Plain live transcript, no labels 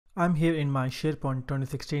I'm here in my SharePoint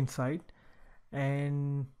 2016 site,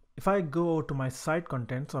 and if I go to my site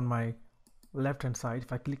contents on my left hand side,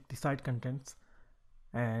 if I click the site contents,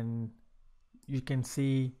 and you can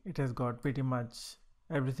see it has got pretty much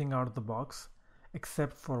everything out of the box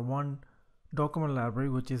except for one document library,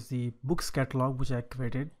 which is the books catalog, which I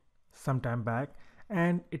created some time back,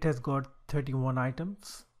 and it has got 31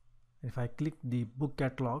 items. If I click the book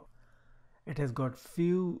catalog, it has got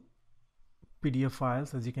few PDF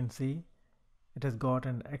files. As you can see, it has got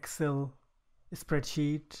an Excel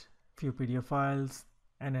spreadsheet, few PDF files,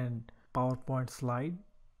 and a PowerPoint slide,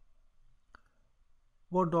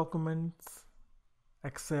 Word documents,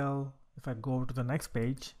 Excel. If I go to the next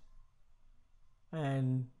page,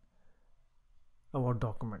 and a Word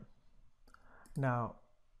document. Now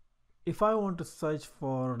if I want to search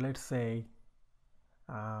for, let's say,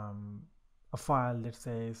 a file that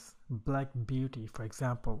says Black Beauty, for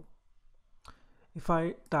example, if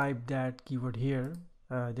I type that keyword here,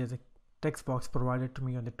 there's a text box provided to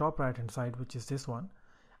me on the top right hand side, which is this one,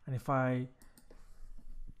 and if I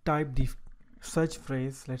type the search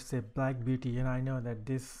phrase, let's say Black Beauty, and I know that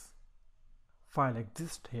this file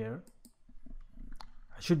exists here,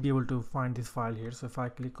 I should be able to find this file here. So if I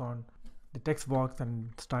click on the text box and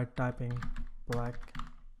start typing black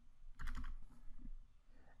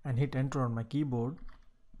and hit enter on my keyboard,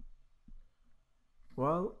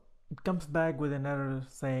 well, it comes back with an error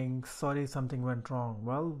saying sorry, something went wrong.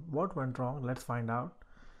 Well, what went wrong? Let's find out.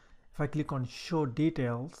 If I click on show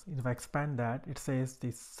details, if I expand that, it says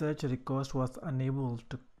the search request was unable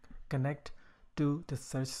to connect to the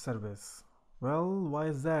search service. Well, why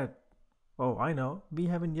is that? Oh, I know, we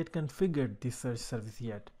haven't yet configured the search service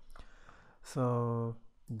yet. So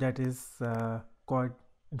that is quite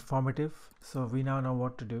informative. So we now know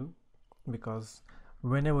what to do, because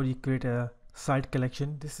whenever you create a site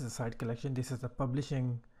collection, this is a site collection, this is a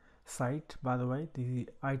publishing site, by the way. The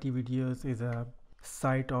IT videos is a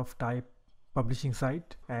site of type publishing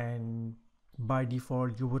site, and by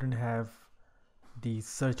default you wouldn't have the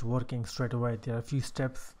search working straight away. There are a few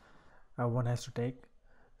steps one has to take.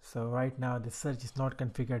 So right now the search is not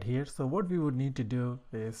configured here. So what we would need to do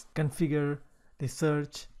is configure the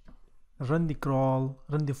search, run the crawl,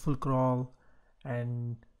 run the full crawl,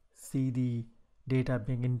 and see the data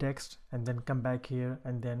being indexed, and then come back here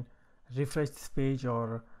and then refresh this page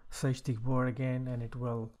or search the word again, and it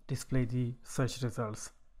will display the search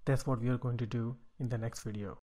results. That's what we are going to do in the next video.